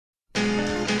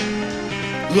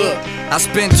Look, I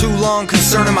spent too long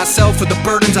concerning myself with the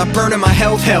burdens I burn in my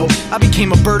health. Hell, I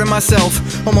became a burden myself.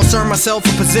 Almost earned myself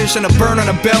a position of burning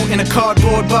a belt in a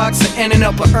cardboard box and ending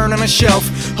up a urn on a shelf.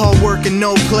 Hard work and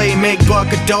no play make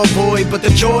buck a dull boy, but the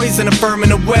joys in affirming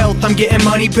the wealth. I'm getting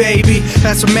money, baby.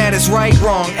 That's what matters, right,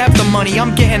 wrong. After money,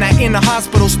 I'm getting that in the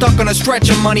hospital, stuck on a stretch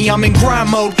of money. I'm in grind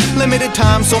mode, limited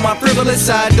time, so my frivolous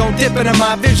side don't dip into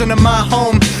my vision of my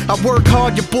home. I work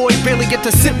hard, your boy barely get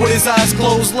to sit with his eyes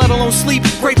closed, let alone sleep.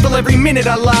 Grateful every minute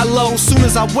I lie low. Soon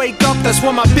as I wake up, that's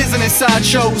when my business side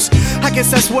shows. I guess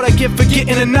that's what I get for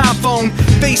getting an iPhone.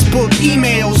 Facebook,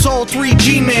 emails, all 3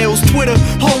 Gmails, Twitter,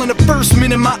 all in the first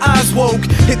minute my eyes woke.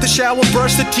 Hit the shower,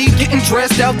 brush the teeth, getting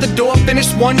dressed, out the door,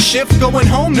 finished one shift, going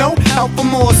home, no. Out for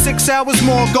more, 6 hours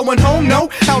more, going home, no.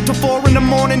 Out till 4 in the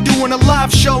morning, doing a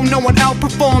live show, no one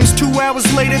outperforms. 2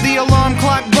 hours later, the alarm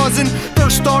clock buzzing.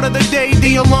 First start of the day,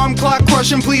 the alarm clock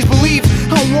crushing. Please believe,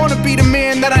 I don't wanna be the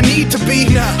man that I need to be.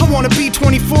 I wanna be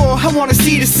 24, I wanna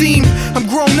see the scene. I'm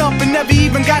grown up and never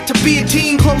even got to be a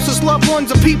teen. Closest loved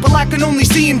ones are people I can only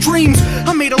see in dreams.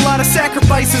 I made a lot of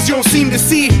sacrifices you don't seem to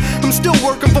see. I'm still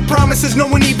working for promises no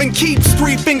one even keeps.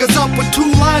 3 fingers up with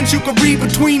 2 lines you can read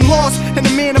between. Lost and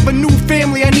a man of a new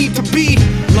family I need to be.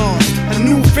 Lost, a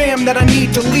new fam that I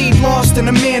need to lead. Lost and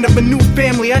a man of a new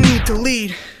family I need to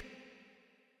lead.